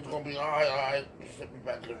 she said it's gonna be all right. She sent me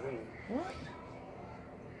back to the room. What?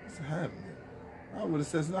 What's happening? I would have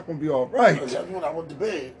said it's not going to be all right. And that's when I went to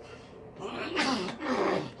bed.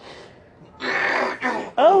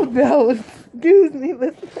 Oh no! Excuse me.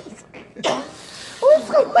 Listen. What's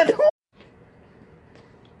going on?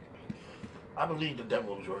 I believe the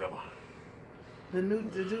devil was real. The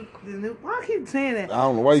new. Why I keep saying that? I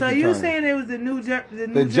don't know why you So keep you saying saying it was the New Jersey?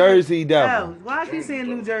 The Jersey Devil. Why I keep saying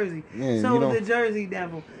New Jersey? Yeah, So you it was don't- the Jersey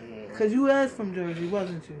Devil. Cause you was from Jersey,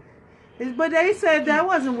 wasn't you? But they said that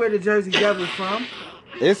wasn't where the Jersey Devil's from.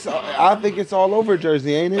 I think it's all over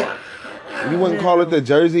Jersey, ain't it? You wouldn't call it the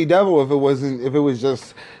Jersey Devil if it was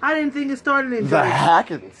just I didn't think it started in the Jersey.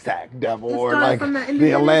 Hackensack Devil It or started like from the the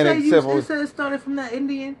Indian. Atlantic It Civil. said it started from the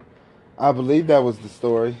Indian. I believe that was the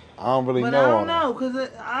story. I don't really But know. I all don't that. know, cause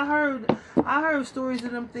I heard stories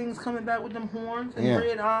of them things coming back with them horns and Yeah.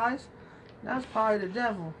 red eyes. That's probably the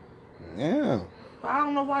devil. Yeah. But I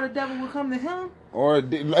don't know why the devil would come to him. Or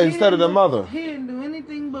He instead of the didn't- mother. He didn't do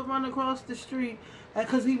anything but run across the street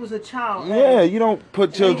because he was a child. Yeah, you don't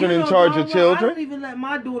put children in charge of I children. don't even let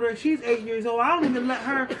my daughter. She's 8 years old. I don't even let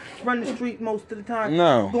her run the street most of the time.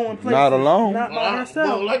 No, going places, not alone. not by herself.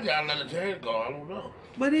 Well, like that, I let his hand go. I don't know.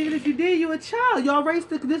 But even if you did, you a child. Y'all race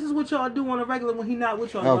this is what y'all do on a regular when he not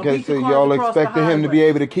with y'all. Y'all Okay, beat so the cars y'all across the expecting him to be highway.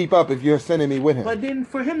 able to keep up if you're sending me with him. But then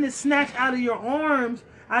for him to snatch out of your arms,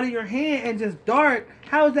 out of your hand, and just dart,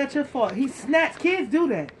 how is that your fault? He snatched. Kids do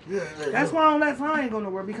that. That's why I don't let Zion go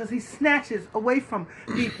nowhere, because he snatches away from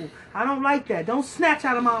people. I don't like that. Don't snatch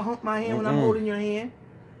out of my hand when I'm holding your hand.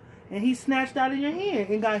 And he snatched out of your hand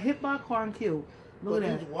and got hit by a car and killed. Look But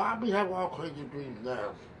at that. why I be having all crazy dreams now?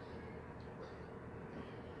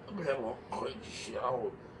 I be having all crazy shit. I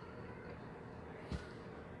don't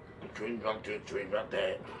dream about this, dream about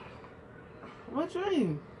that. What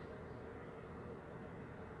dream?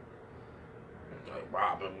 Like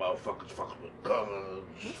robbing motherfuckers, fucking with guns.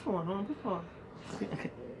 What's going on? What's going on?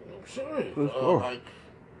 I'm serious. Let's go.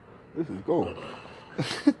 This is gold.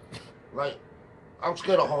 Like, I'm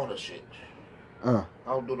scared of horror shit. Uh, I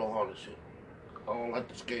don't do no horror shit. I don't like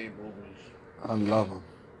the scary movies. I love him.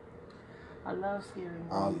 I love scary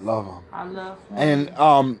movies. I love him. I love. And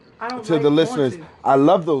I don't to like the listeners, haunted. I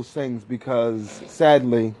love those things because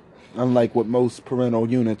sadly, unlike what most parental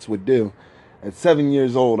units would do, at 7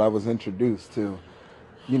 years old, I was introduced to,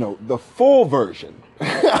 the full version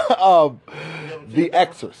of The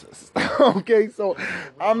Exorcist. Okay, so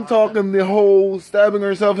I'm talking the whole stabbing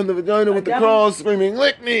herself in the vagina with the devil? cross, screaming,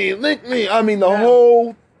 lick me, lick me. I mean, the Yeah.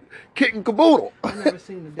 whole kit and caboodle. I've never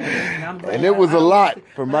seen the devil. And I'm glad And it was I a only lot seen-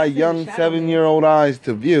 for but my I seen the young Shadow 7-year-old eyes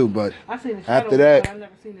to view, but Man. I seen the after Shadow Man, that- but I've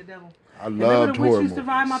never seen the devil. I And remember loved the witch horror used to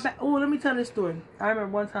ride my movies. back. Oh, let me tell this story. I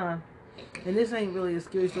remember one time, and this ain't really a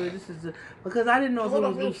scary story. This is because I didn't know if it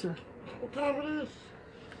was lucid. What time it is?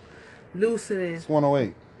 Lucidin. It's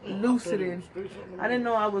 108. Lucidin. I didn't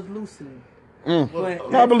know I was lucidin.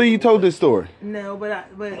 Mm. I believe you told this story. No,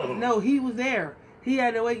 but no, he was there. He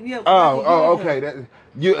had to wake me up. Okay.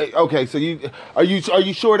 Okay. So are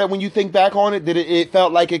you sure that when you think back on it, that it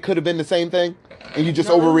felt like it could have been the same thing, and you just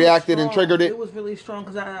overreacted and triggered it? It was really strong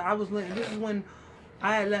because I was. This is when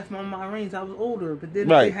I had left my Marines. I was older, but then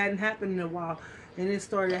Right. it hadn't happened in a while, and it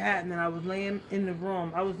started happening. I was laying in the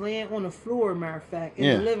room. I was laying on the floor, matter of fact,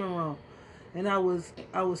 in the living room, and I was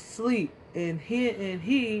asleep, and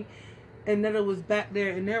he and then it was back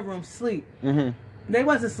there in their room sleep. Mm-hmm. They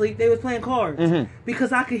wasn't asleep. They was playing cards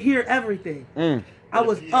because I could hear everything. I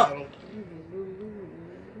was up.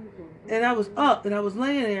 And I was up and I was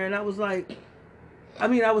laying there and I was like, I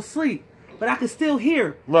was asleep, but I could still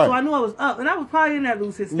hear. Right. So I knew I was up and I was probably in that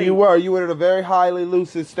lucid state. You were in a very highly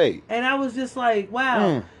lucid state. And I was just like,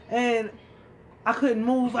 wow. And I couldn't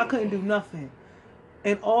move. I couldn't do nothing.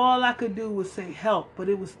 And all I could do was say help, but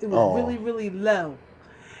it was really, really low.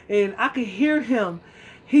 And I could hear him.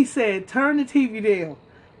 He said, turn the TV down.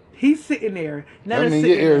 He's sitting there. Your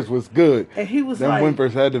ears was good. And he was them like,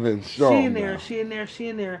 whimpers had to have been strong. She in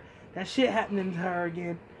there. That shit happening to her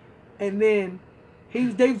again. And then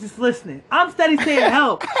they was just listening. I'm steady saying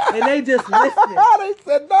help. And they just listening. They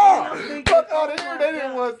said no. Fuck out of here. They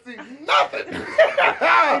didn't want to see nothing.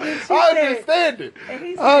 I understand it. And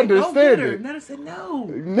he said, go get her. And then I said, no.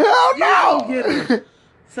 No. Go get her.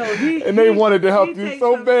 So they wanted to help you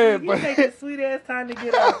so bad, but he takes a sweet ass time to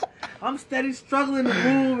get up. I'm steady struggling to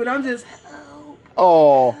move, and I'm just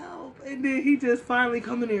help. And then he just finally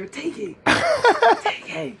come in there, take it,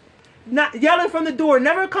 not yelling from the door,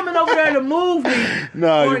 never coming over there to move me.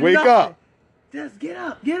 No, you wake up. Just get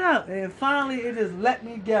up, and finally it just let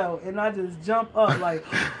me go, and I just jump up like,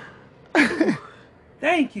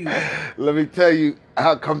 thank you. Let me tell you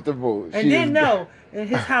how comfortable. And then in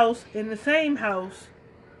his house, in the same house,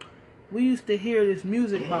 we used to hear this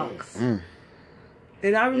music box. And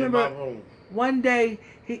I remember one day,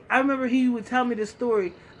 he would tell me the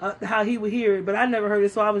story, how he would hear it, but I never heard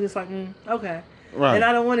it, so I was just like, okay. Right. And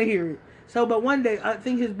I don't want to hear it. So, but one day, I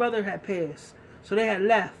think his brother had passed, so they had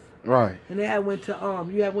left. Right. And they had went to,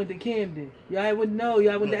 you had went to Camden. Y'all had went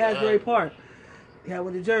to Asbury Park. You had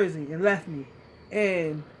went to Jersey and left me.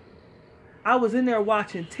 And I was in there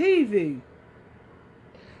watching TV.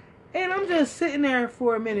 And I'm just sitting there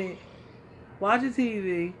for a minute, watching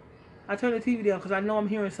TV. I turn the TV down because I know I'm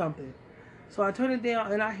hearing something. So I turn it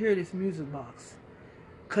down and I hear this music box.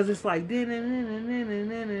 Because it's like, you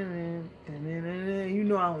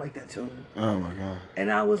know I don't like that tune. Oh my God.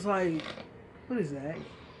 And I was like, what is that?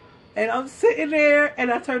 And I'm sitting there and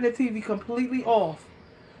I turn the TV completely off.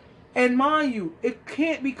 And mind you, it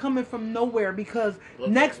can't be coming from nowhere because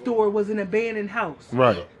next door was an abandoned house.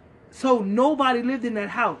 Right. So nobody lived in that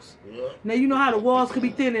house. Yeah. Now you know how the walls could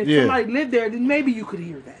be thin, and if somebody lived there, then maybe you could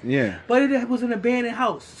hear that. Yeah. But it was an abandoned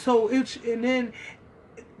house. So and then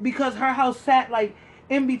because her house sat like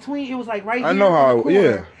in between, it was like right here. I know how.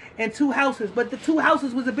 Yeah. And two houses, but the two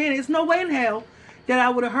houses was abandoned. It's no way in hell that I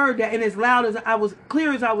would have heard that, and as loud as I was,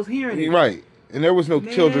 clear as I was hearing it. Right. And there was no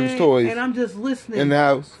children's toys. And I'm just listening in the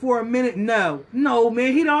house for a minute. No,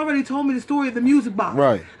 man. He'd already told me the story of the music box.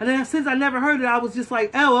 Right. And then since I never heard it, I was just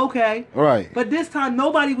like, oh, okay. Right. But this time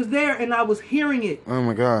nobody was there, and I was hearing it. Oh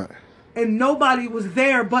my God. And nobody was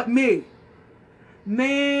there but me.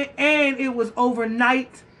 Man, and it was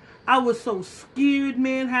overnight. I was so scared,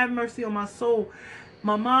 man. Have mercy on my soul.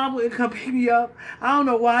 My mom wouldn't come pick me up. I don't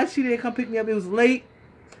know why she didn't come pick me up. It was late.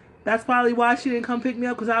 That's probably why she didn't come pick me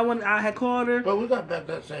up, because I had called her. But we got back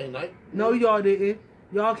that same night. No, y'all didn't.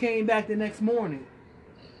 Y'all came back the next morning.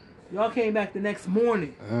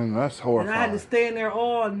 And that's horrifying. And I had to stay in there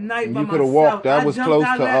all night by myself. You could have walked. That was close to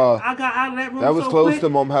I got out of that room. That was close to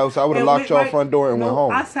Mom's house. I would have locked y'all front door and went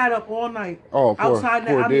home. I sat up all night. Oh, outside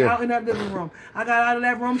out in that living room. I got out of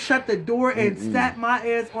that room, shut the door, and sat my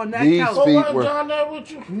ass on that couch. So was John there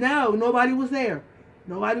with you? No, nobody was there. I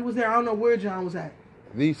don't know where John was at.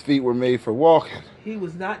 These feet were made for walking. He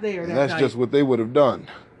was not there that That's night. just what they would have done.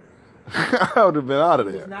 I would have been out of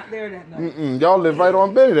there. He was not there that night. Y'all lived right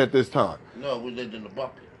on Bennett at this time. No, we lived in the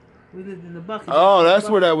bucket. Oh, that's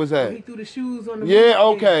where that was at. He threw the shoes on the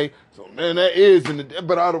okay. So then that is in the.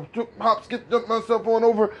 But I'd have jumped myself on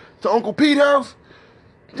over to Uncle Pete's house.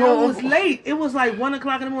 No, it was late. It was like 1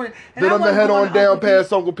 o'clock in the morning. And then I'm gonna head on down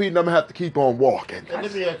past Uncle Pete, and I'm gonna have to keep on walking. Hey,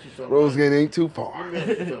 let me ask you something. Rosegate ain't too far. Let me ask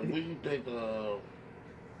you something. What do you think?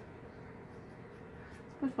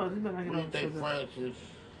 Francis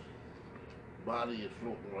body is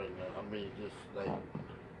floating right now. I mean, just like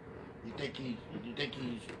you think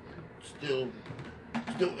he's still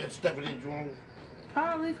in Stephanie's room?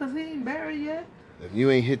 Probably because he ain't buried yet. If you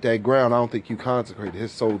ain't hit that ground, I don't think you consecrated.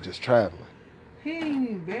 His soul just traveling. He ain't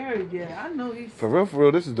even buried yet. I know he's... For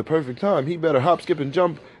real, this is the perfect time. He better hop, skip, and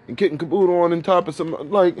jump and kit and caboodle on top of some,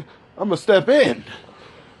 like, I'm going to step in.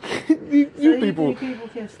 you people... people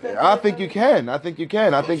can step I think you can. I think you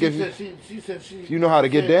can. I think if you know how to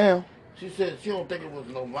get down. She said she don't think it was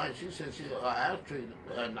no light. She said her ashtray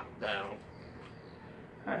had knocked down.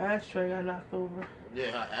 Her ashtray got knocked over.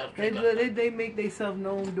 Yeah, her ashtray They make themselves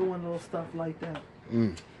known doing little stuff like that.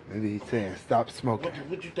 Maybe he's saying stop smoking.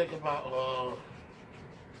 What you think about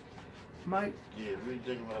Mike? Yeah, what do you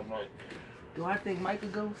think about Mike? Do I think Mike a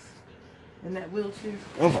ghost in that wheelchair?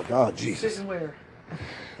 Oh my God, Jesus! Sitting where?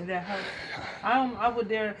 In that house? I would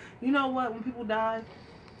dare. You know what? When people die,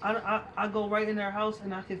 I go right in their house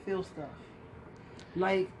and I can feel stuff.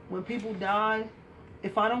 Like when people die,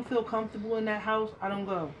 if I don't feel comfortable in that house, I don't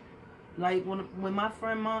go. Like when my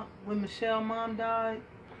friend when Michelle's mom died,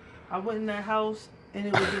 I went in that house and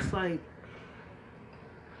it was just like,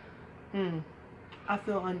 I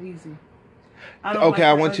feel uneasy. Okay,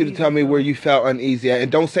 I want you to tell me where you felt uneasy at,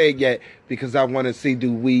 and don't say it yet because I want to see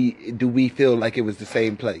do we feel like it was the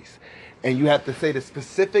same place, and you have to say the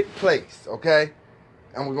specific place, okay?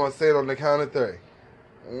 And we're gonna say it on the count of 3.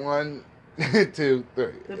 1, 2, 3.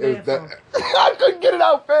 I couldn't get it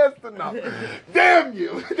out fast enough. Damn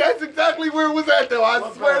you! That's exactly where it was at, though. I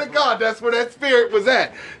swear to God, that's where that spirit was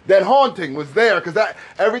at. That haunting was there because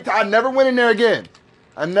every time I never went in there again.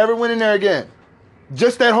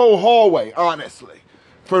 Just that whole hallway, honestly,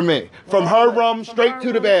 for me. From her room straight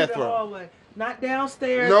to the bathroom. Not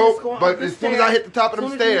downstairs. Nope, but as soon as I hit the top of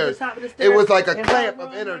the stairs, it was like a clamp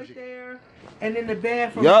of energy. Right, and in the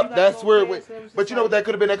bathroom. Yup, that's where it was. But you know what that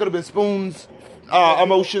could have been? That could have been Spoon's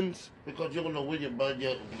emotions. Because you don't know where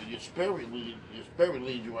your spirit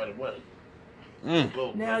leads you right away.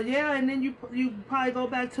 Now, yeah, and then you probably go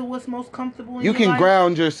back to what's most comfortable in you your can life.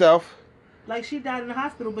 Ground yourself. Like she died in the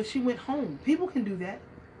hospital, but she went home. People can do that.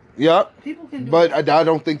 Yep. People can do that. But I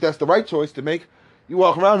don't think that's the right choice to make. You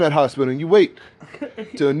walk around that hospital and you wait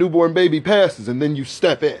till a newborn baby passes and then you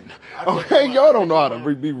step in. Okay? Y'all don't know how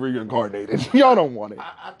to be reincarnated. Y'all don't want it.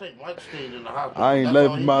 I think Mike stayed in the hospital. I ain't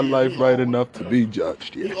lived my life right enough to be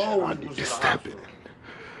judged yet. I need to step in.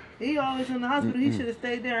 He always in the hospital. He should have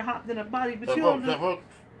stayed there and hopped in a body. But you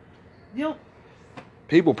don't.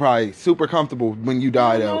 People probably super comfortable when you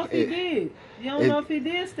die, though. You don't know if he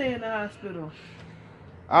did stay in the hospital.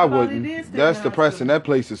 I wouldn't. That's depressing. That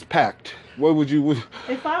place is packed. What would you?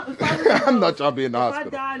 If I I'm not trying to be in the hospital.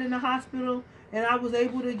 If I died in the hospital and I was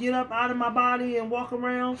able to get up out of my body and walk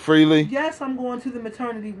around freely, yes, I'm going to the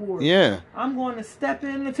maternity ward. Yeah. I'm going to step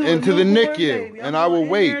into the NICU, and I will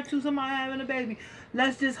wait. To somebody having a baby.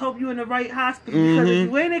 Let's just hope you're in the right hospital because if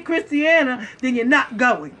you ain't in Christiana, then you're not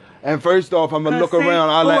going. And first off, I'm gonna look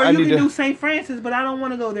around. You can do St. Francis, but I don't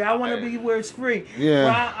want to go there. I want to be where it's free.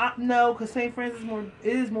 Yeah. No, because St. Francis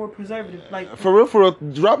is more preservative. Like for real,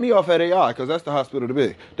 drop me off at AI because that's the hospital to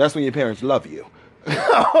be. That's when your parents love you.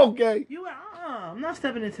 Okay. I'm not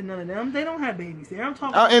stepping into none of them. They don't have babies there. I'm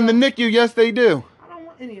talking. In the NICU, yes, they do. I don't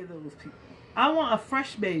want any of those people. I want a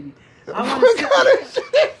fresh baby. I want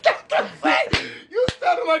You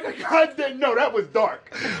sounded like a goddamn. No, that was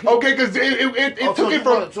dark. Okay, because it took it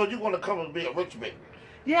from. So you want to come and be a rich baby?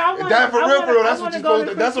 Yeah, I want that for real. That's what you're supposed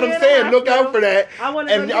to. That's what I'm saying. Look out for that.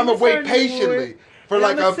 And I'm gonna wait patiently for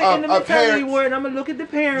like a parent. I'm gonna look at the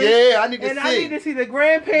parents. Yeah, I need to see. And I need to see the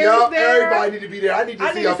grandparents there. Everybody need to be there. I need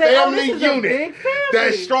to see a family unit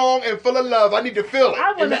that's strong and full of love. I need to feel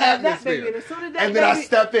it in the atmosphere. And then I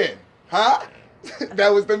step in. Huh?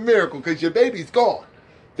 That was the miracle because your baby's gone.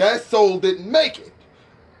 That soul didn't make it.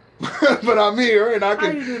 But I'm here and I can.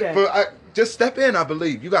 How you do that? But just step in, I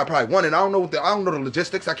believe. You got probably one, and I don't know the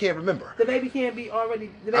logistics. I can't remember. The baby can't be already.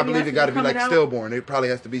 I believe it got to be like stillborn. It probably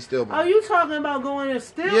has to be stillborn. Oh, you talking about going to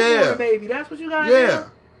stillborn baby? That's what you got. Yeah.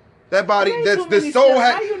 That body, the soul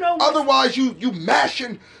has. Otherwise, you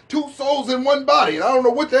mashing 2 souls in one body, and I don't know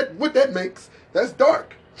what that makes. That's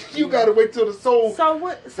dark. You gotta wait till the soul. So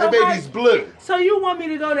what? So that baby's blue. So you want me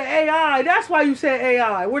to go to AI? That's why you said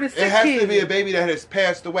AI. Where the sick It has kid to be a baby that has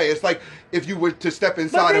passed away. It's like if you were to step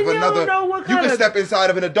inside of another. You can step inside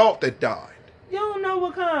of an adult that died. You don't know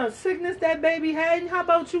what kind of sickness that baby had. How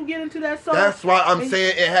about you get into that soul? That's why I'm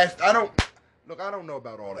saying it has. I don't know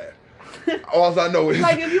about all that. All I know is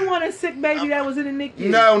like if you want a sick baby that was in the NICU.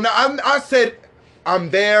 No. I said I'm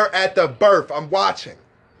there at the birth. I'm watching.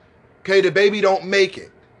 Okay, the baby don't make it.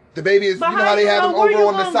 The baby is, you know how they have them over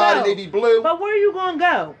on the side and they be blue? But where are you going to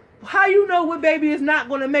go? How you know what baby is not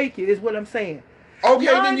going to make it is what I'm saying. Okay,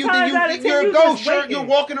 then you're a ghost. You're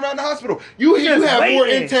walking around the hospital. You have more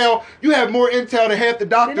intel. You have more intel than half the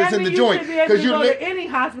doctors in the joint. Because you go to any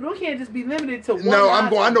hospital. You can't just be limited to one. No,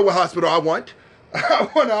 I'm going. I know what hospital I want. I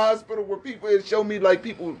want a hospital where people show me like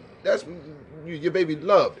people. That's your baby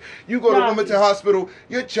loved. You go to Wilmington Hospital.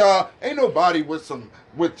 Your child ain't nobody with some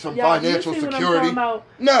financial security.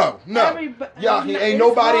 No. Ain't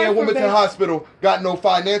nobody in Wilmington Hospital got no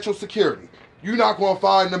financial security. You're not gonna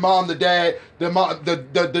find the mom, the dad,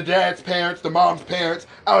 the dad's parents, the mom's parents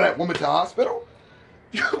out at Wilmington Hospital.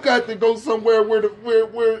 You got to go somewhere where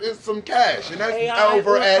it's some cash, and that's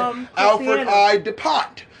over at Alfred I.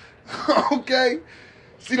 DuPont. Okay,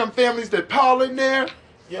 see them families that pile in there.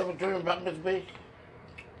 You ever dream about Miss B?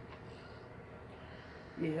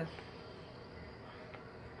 Yeah.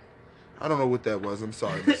 I don't know what that was. I'm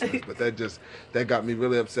sorry, but that got me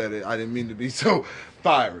really upset. I didn't mean to be so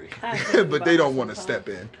fiery, but they don't want to step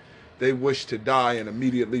in. They wish to die and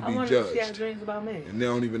immediately be judged. She has dreams about me. And they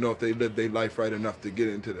don't even know if they lived their life right enough to get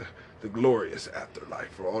into the glorious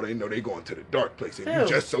afterlife. For all they know, they going to the dark place, and you're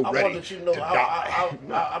just so ready to die.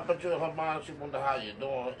 I bet you in her mind she wonder how you're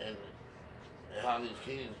doing and how these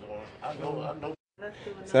kids doing. I know.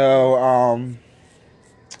 So,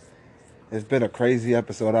 it's been a crazy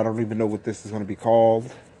episode. I don't even know what this is going to be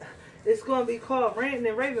called. It's going to be called Ranting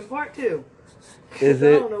and Raving Part 2. Is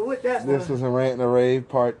it? I don't know what that was. This was a Rant and a Rave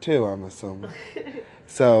Part 2, I'm assuming.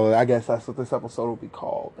 So I guess that's what this episode will be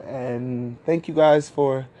called. And thank you guys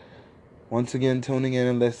for once again tuning in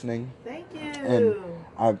and listening. Thank you. And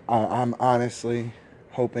I'm honestly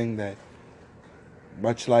hoping that,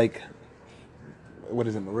 much like, what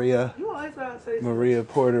is it, Maria? You always gotta say Maria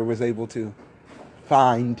Porter was able to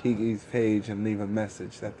find Tiki's page and leave a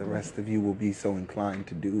message, that the rest of you will be so inclined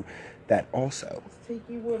to do that also.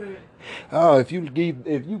 Tiki Woodard. Oh, if you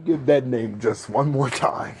give that name just one more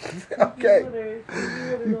time, okay?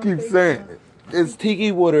 You keep saying it. It's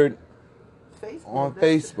Tiki Woodard on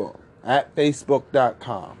Facebook at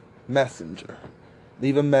facebook.com. Messenger.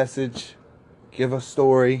 Leave a message. Give a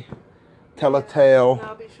story. Tell a tale.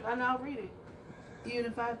 And I'll read it. Even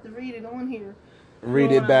if I have to read it on here.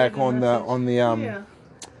 Read it back on the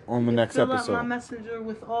next episode. episode. Fill up my messenger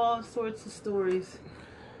with all sorts of stories.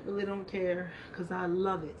 Really don't care because I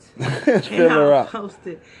love it. Fill her up. I'll post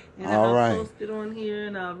it. And All right. I'll post it on here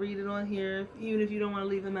and I'll read it on here. Even if you don't want to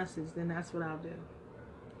leave a message, then that's what I'll do.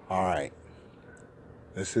 All right.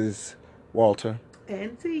 This is Walter.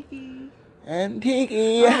 And Tiki.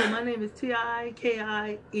 Oh, my name is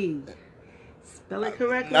T-I-K-I-E. Spell it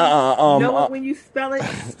correctly. Know it when you spell it.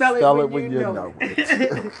 Spell it when you know it.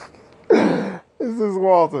 This is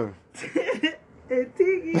Walter. And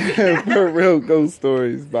Tiki. For real ghost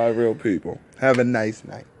stories by real people. Have a nice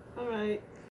night.